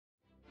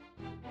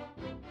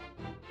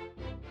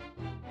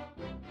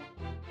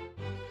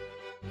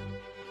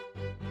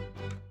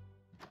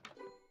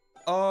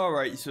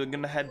Alright, so we're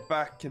gonna head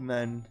back and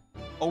then...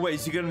 Oh wait,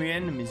 is there gonna be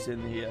enemies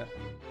in here?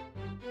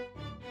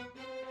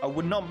 I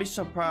would not be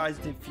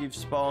surprised if you've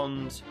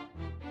spawned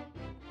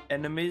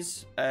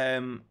enemies.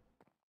 What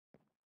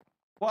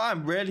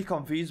I'm really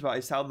confused about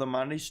is how they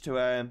managed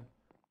to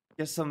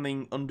get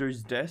something under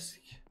his desk.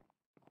 You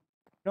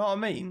know what I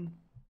mean?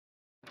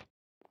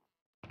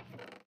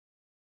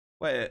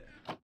 Wait.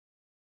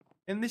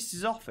 In this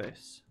is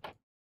office.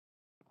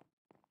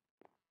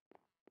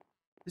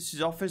 This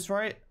is office,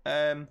 right?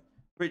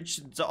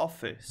 Richard's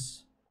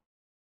office.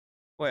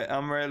 Wait,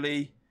 I'm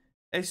really...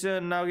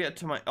 Now get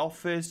to my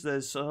office.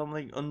 There's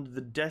something under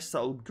the desk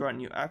that will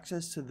grant you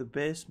access to the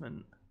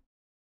basement.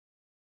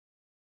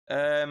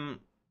 I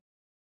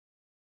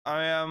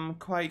am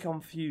quite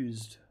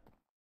confused.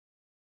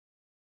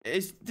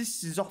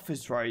 This is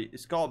office, right?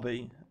 It's gotta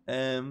be.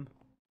 Can't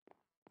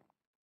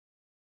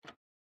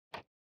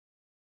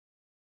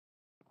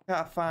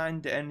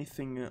find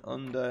anything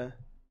under.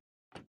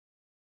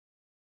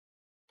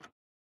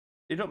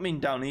 You don't mean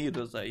down here,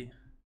 does he?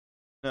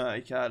 No,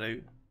 he can't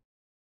do.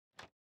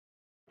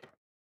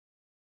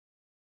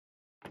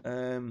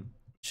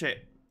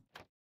 Shit.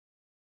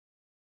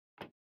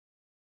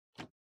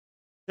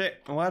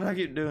 Shit, why do I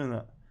keep doing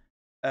that?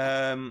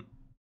 I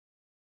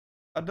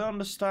don't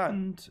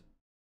understand.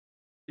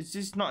 Is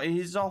this not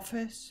his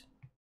office?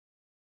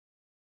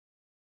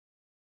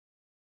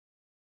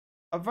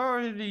 I've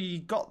already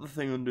got the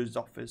thing under his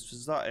office.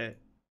 Was that it?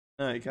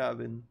 No, it can't have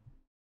been.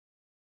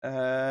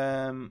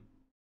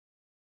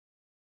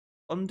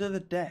 Under the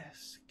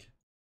desk.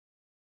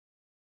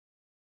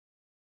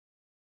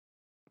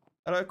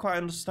 I don't quite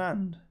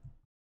understand.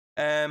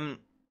 There's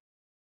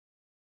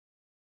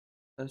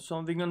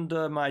something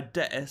under my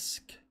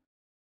desk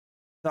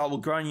that will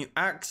grant you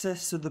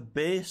access to the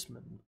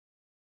basement.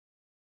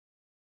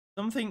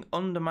 Something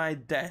under my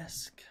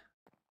desk.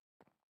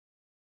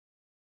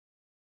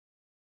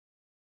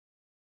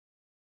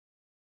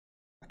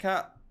 I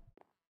can't.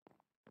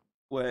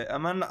 Wait,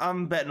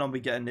 I'm betting I'll be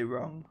getting it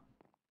wrong.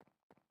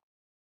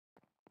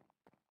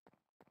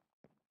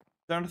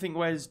 Don't think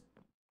where's.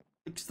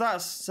 Because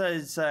that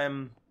says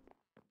the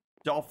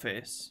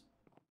office.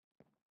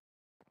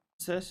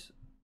 It says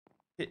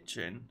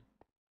kitchen.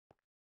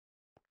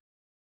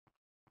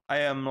 I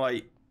am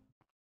like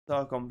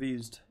so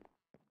confused.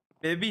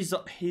 Maybe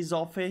his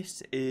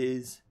office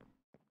is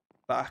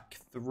back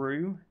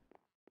through.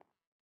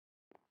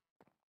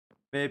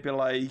 Maybe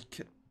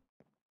like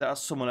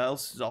that's someone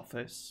else's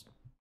office.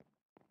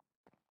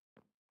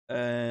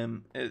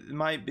 It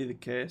might be the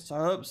case. I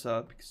hope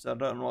so because I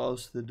don't know what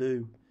else to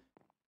do.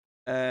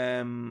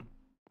 I've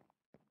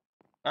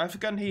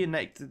gone here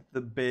next to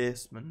the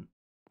basement.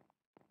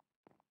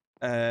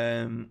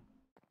 I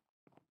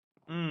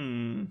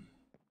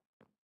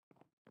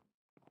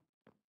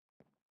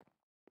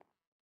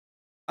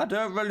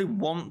don't really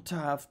want to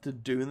have to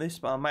do this,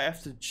 but I might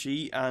have to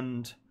cheat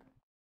and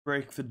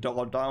break the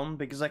door down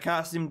because I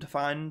can't seem to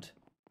find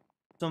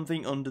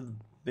something under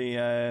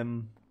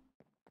the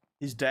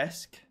his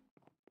desk.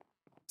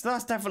 So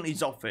that's definitely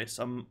his office,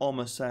 I'm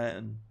almost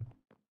certain.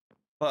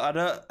 But I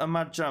don't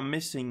imagine I'm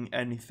missing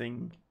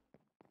anything.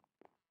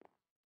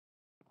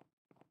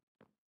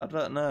 I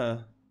don't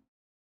know.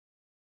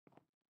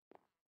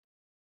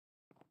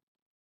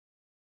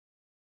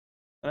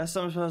 Unless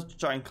I'm supposed to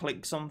try and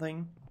click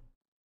something.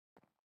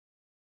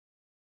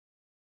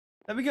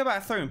 Let me go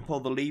back through and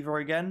pull the lever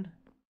again.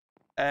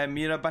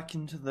 You know, back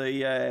into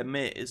the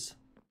maze.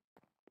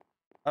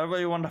 I don't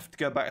really want to have to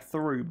go back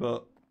through,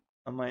 but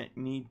I might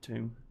need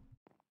to.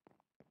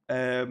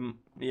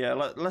 Yeah,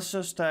 let's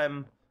just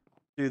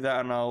do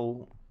that, and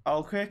I'll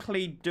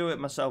quickly do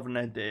it myself and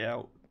edit it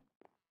out.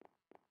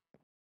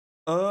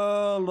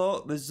 Oh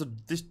look,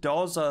 this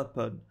door's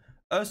open.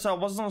 Oh, so I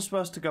wasn't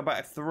supposed to go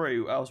back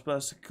through. I was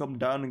supposed to come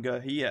down and go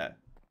here.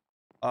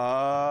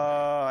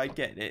 Ah, I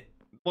get it.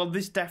 Well,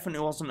 this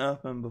definitely wasn't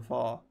open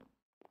before.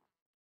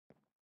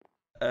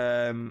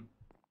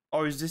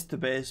 Or is this the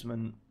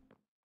basement?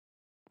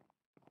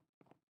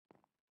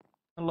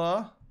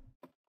 Hello?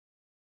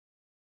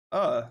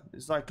 Oh,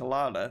 it's like a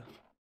ladder.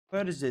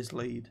 Where does this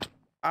lead?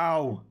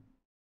 Ow!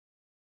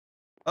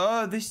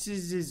 Oh, this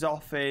is his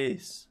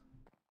office.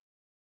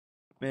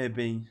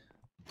 Maybe.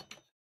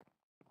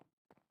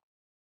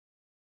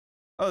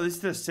 Oh, this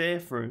is the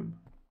safe room.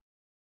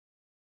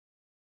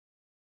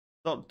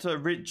 Dr.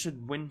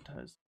 Richard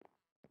Winters.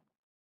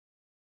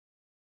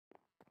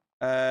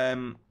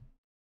 Okay.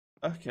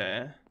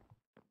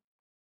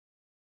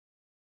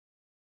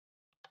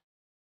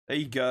 There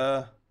you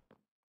go.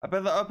 I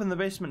better open the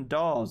basement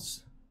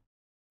doors.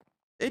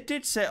 It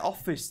did say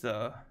office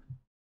though.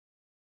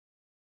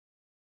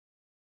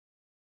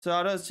 So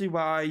I don't see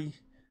why.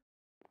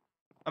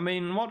 I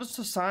mean, what does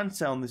the sign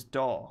say on this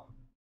door?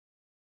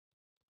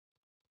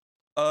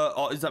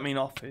 Or does that mean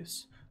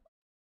office?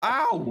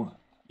 Ow!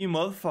 You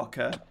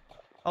motherfucker.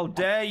 How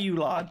dare you,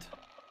 lad?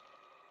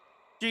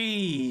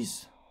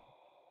 Jeez.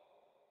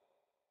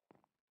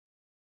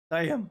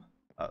 Damn.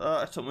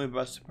 That took me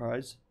by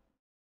surprise.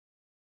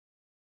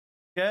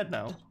 Scared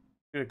now. I'm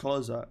gonna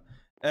close that.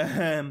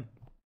 Um,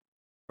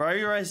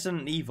 very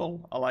Resident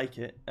Evil. I like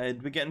it.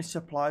 Did we get any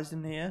supplies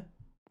in here?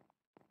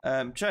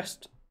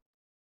 Chest.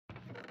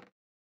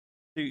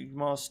 2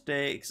 more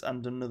steaks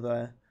and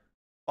another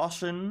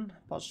potion.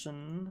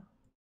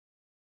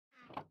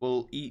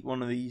 We'll eat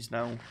one of these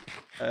now.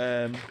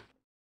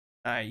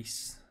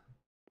 Nice.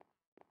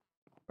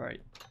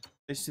 Right.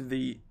 This is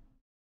the...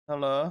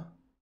 Hello?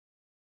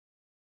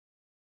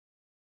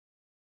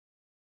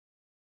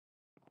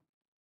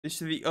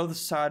 This is the other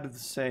side of the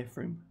safe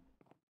room.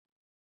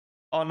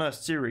 Oh no,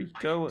 Siri,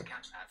 go...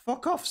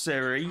 Fuck off,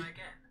 Siri.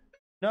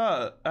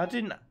 No, I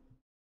didn't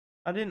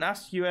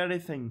ask you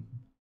anything.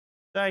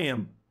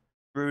 Damn.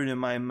 Ruining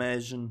my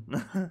immersion.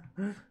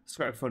 It's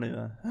quite funny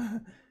though.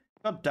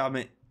 God damn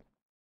it.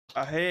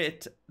 I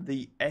hate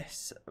the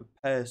S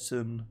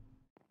person.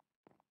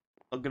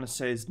 I'm not gonna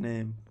say his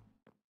name.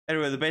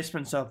 Anyway, the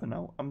basement's open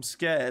now. I'm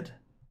scared.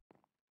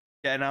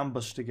 Getting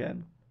ambushed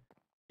again.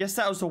 Guess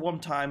that was a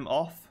one-time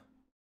off.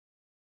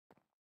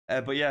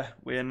 But yeah,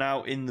 we are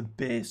now in the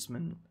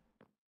basement.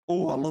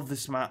 Oh, I love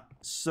this map.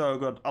 So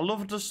good. I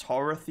love just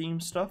horror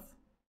themed stuff.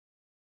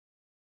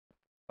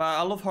 But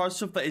I love horror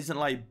stuff that isn't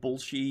like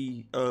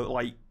bullshit,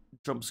 like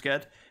jump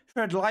scared.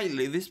 Tread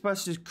lightly. This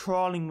person is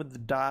crawling with the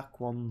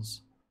dark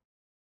ones.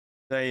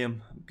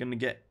 Damn, I'm gonna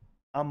get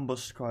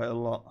ambushed quite a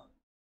lot.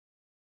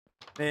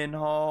 Main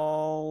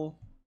hall.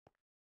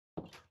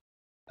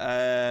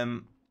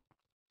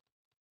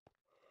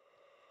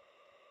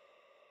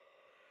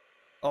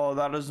 Oh,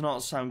 that does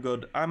not sound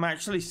good. I'm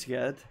actually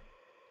scared.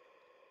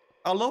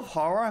 I love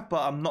horror,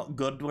 but I'm not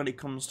good when it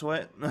comes to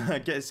it. I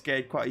get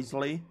scared quite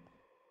easily.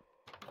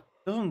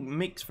 Doesn't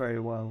mix very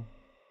well.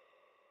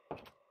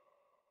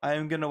 I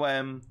am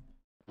gonna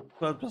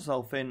close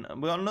myself in.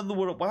 We got another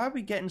wood. Why are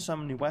we getting so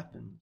many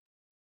weapons?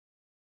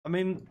 I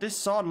mean, this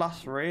sword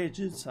lasts for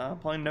ages. I'll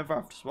probably never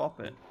have to swap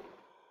it.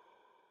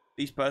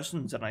 These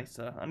persons are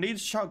nicer. I need a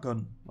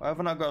shotgun. Why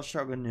haven't I got a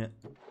shotgun yet?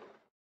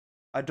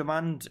 I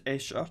demand a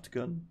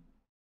shotgun.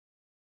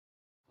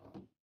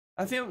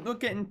 I think we're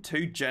getting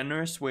too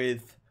generous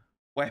with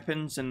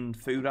weapons and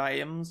food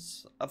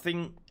items. I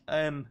think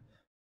we're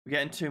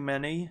getting too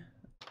many.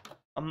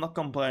 I'm not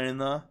complaining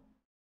though.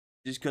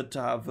 It's good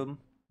to have them.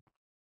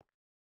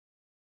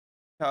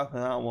 Can't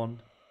open that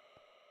one.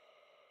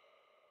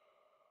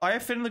 I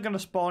think they're gonna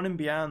spawn in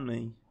behind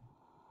me.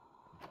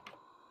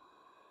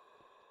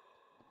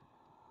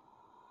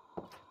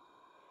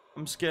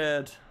 I'm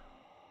scared.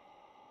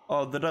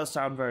 Oh, they don't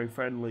sound very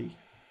friendly.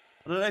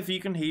 I don't know if you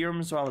can hear them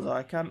as well as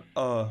I can.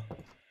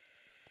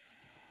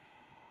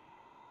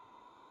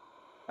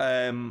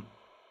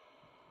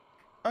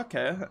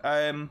 Okay.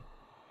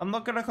 I'm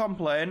not gonna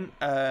complain.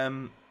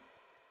 I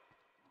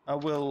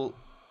will.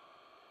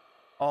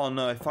 Oh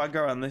no! If I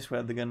go around this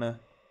way, they're gonna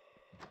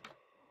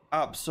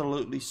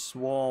absolutely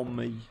swarm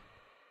me.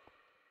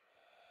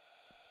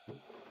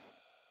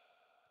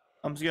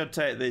 I'm just gonna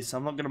take this.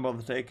 I'm not gonna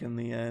bother taking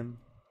the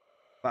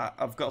but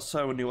I've got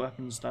so many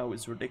weapons now.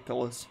 It's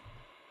ridiculous.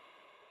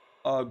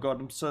 Oh god,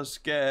 I'm so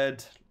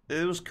scared.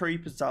 There was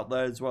creepers out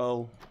there as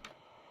well.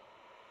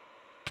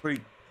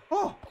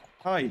 Oh,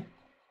 hi.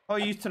 How are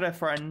you today,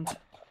 friend?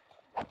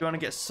 Do you want to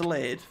get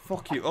slayed?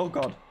 Fuck you. Oh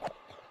god.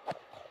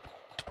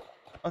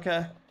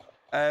 Okay.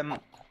 I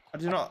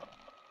do not.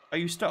 Are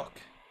you stuck?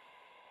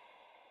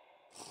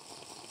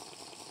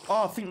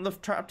 Oh, I think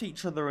they've trapped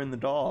each other in the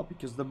door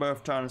because they're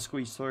both trying to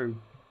squeeze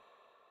through.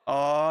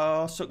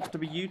 Oh, sucks to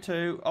be you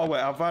two. Oh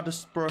wait, have I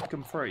just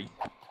broken free?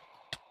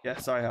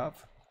 Yes, I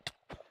have.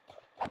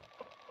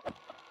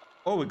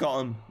 Oh, we got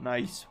him.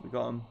 Nice, we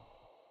got him.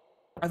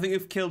 I think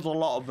we've killed a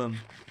lot of them.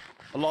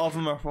 A lot of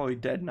them are probably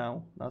dead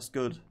now. That's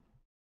good.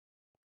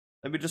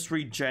 Let me just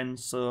regen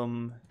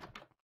some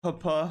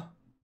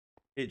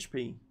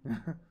HP.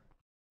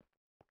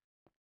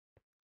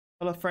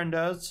 Hello,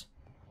 frienders.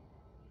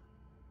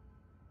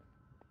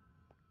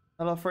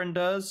 Hello,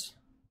 frienders.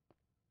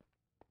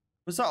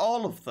 Was that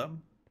all of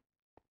them?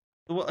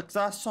 Because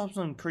I saw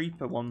some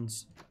creeper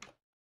ones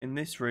in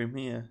this room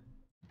here.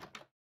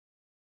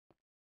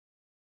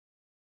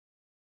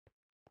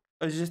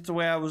 Is this the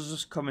way I was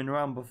just coming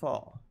around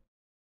before?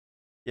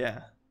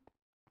 Yeah.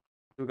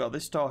 We've got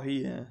this door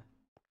here.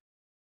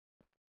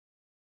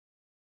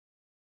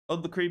 Oh,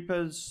 the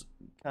creepers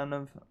kind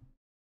of.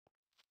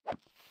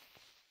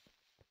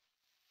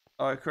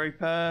 Alright,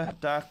 creeper.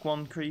 Dark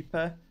one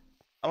creeper.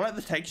 I like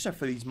the texture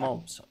for these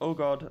mobs. Oh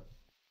god.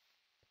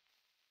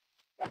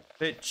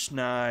 Bitch,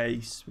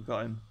 nice. We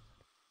got him.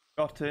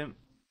 Got him.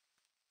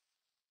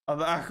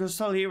 I could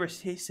still hear us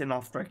hissing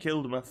after I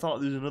killed him. I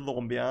thought there was another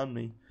one behind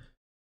me.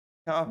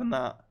 Can't happen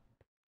that.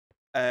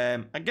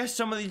 I guess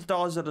some of these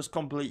doors are just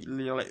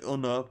completely like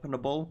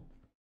unopenable.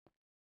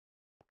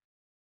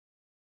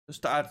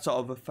 Just to add sort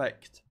of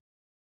effect.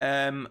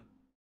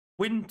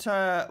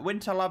 Winter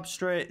Lab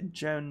Straight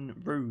Gen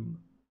Room.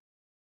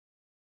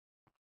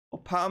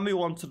 Well, part of me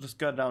wants to just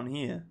go down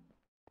here.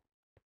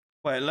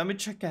 Wait, let me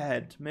check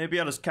ahead. Maybe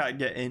I just can't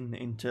get in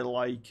until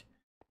like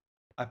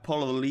I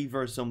pull a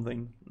lever or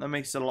something. That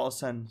makes a lot of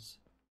sense.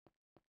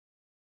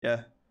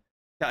 Yeah.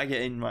 Can't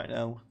get in right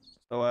now.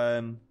 So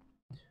I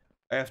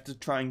have to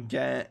try and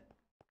get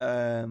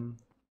go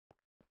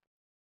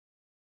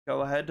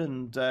ahead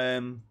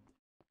and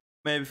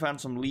maybe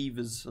find some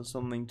levers or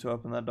something to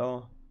open that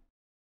door.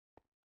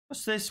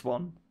 What's this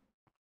one?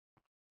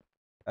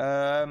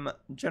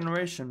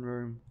 Generator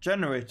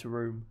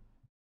room.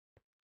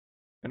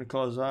 Gonna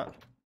close that.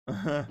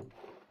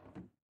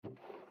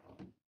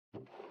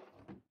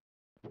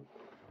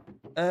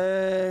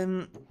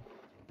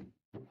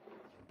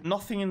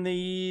 Nothing in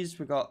these.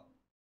 We got.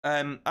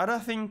 I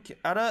don't think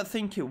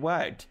it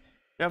worked.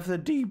 You have to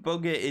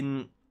debug it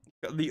in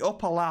the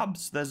upper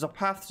labs. There's a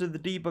path to the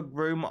debug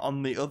room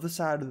on the other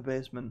side of the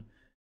basement.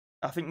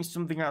 I think there's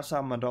something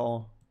outside my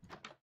door.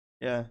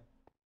 Yeah,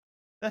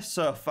 they're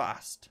so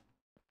fast.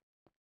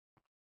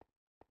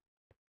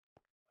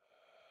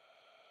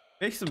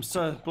 Makes them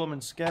so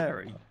blooming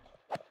scary.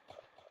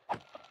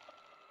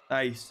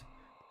 Nice.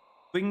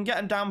 We can get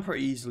them down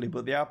pretty easily,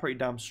 but they are pretty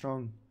damn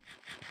strong.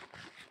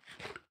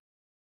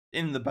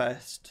 In the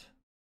best.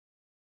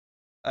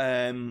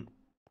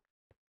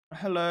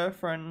 Hello,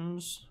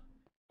 friends.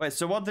 Wait,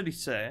 so what did he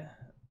say?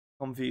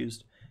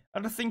 Confused. I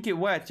don't think it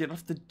worked. You'd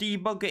have to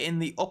debug it in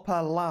the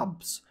upper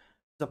labs.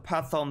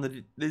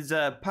 There's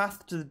a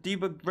path to the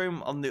debug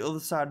room on the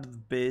other side of the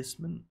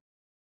basement.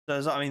 So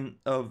does that mean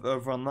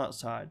over on that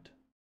side?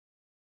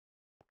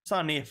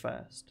 Start near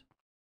first.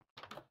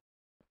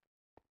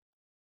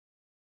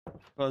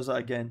 Close that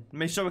again.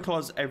 Make sure we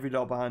close every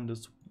door behind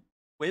us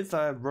with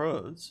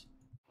rows.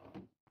 I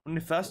wonder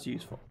if that's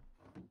useful.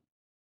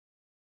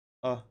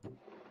 Oh.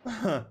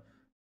 I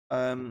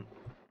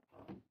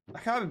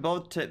can't be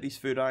bothered to take these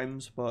food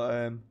items,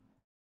 but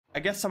I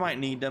guess I might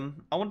need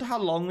them. I wonder how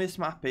long this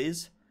map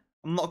is.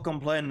 I'm not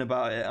complaining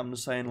about it. I'm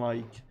just saying,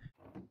 like,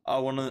 I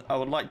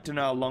would like to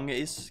know how long it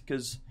is,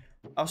 because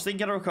I was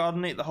thinking of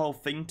recording it the whole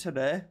thing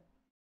today,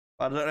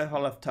 but I don't know if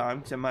I'll have time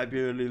because it might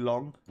be really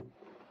long.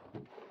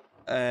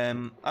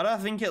 I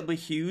don't think it'll be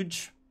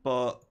huge,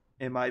 but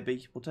it might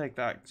be. We'll take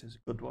that because it's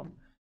a good one.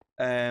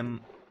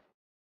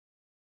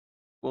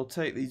 We'll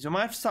take these. I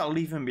might have to start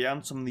leaving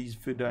behind some of these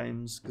food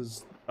items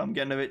because I'm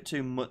getting a bit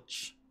too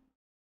much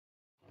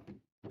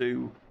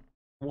to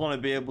want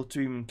to be able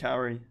to even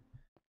carry.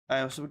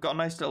 So we've got a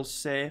nice little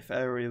safe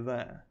area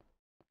there.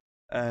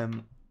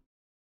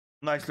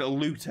 Nice little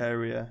loot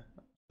area,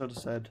 should have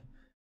said.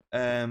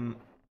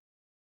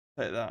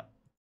 Take that.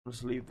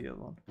 Just leave the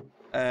other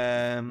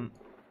one.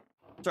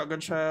 Shotgun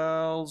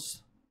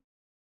shells.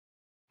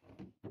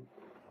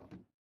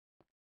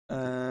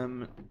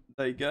 There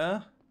you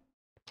go.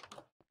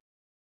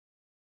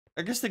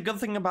 I guess the good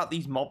thing about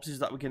these mobs is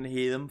that we can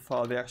hear them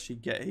before they actually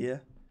get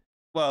here.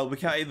 Well, we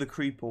can't hear the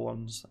creeper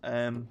ones,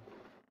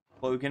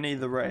 but we can hear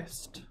the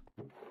rest.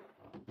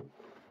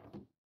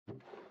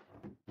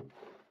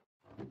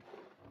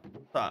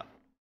 That.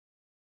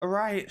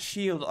 Alright,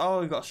 shield.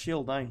 Oh, we got a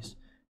shield, nice.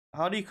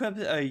 How do you equip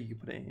it? Oh, you can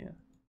put it here.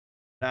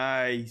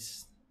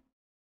 Nice.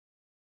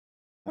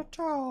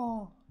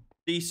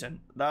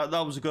 Decent. That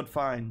was a good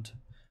find.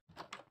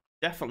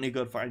 Definitely a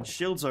good find.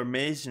 Shields are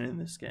amazing in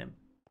this game.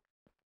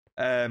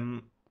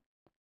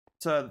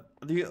 So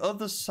the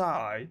other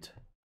side.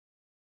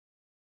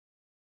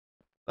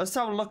 Let's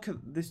have a look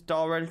at this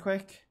door really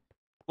quick.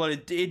 Well,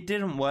 it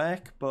didn't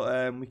work,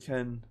 but we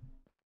can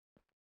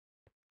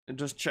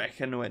just check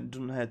anyway. It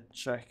doesn't hurt to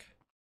check.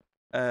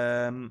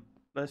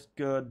 Let's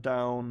go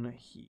down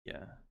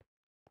here.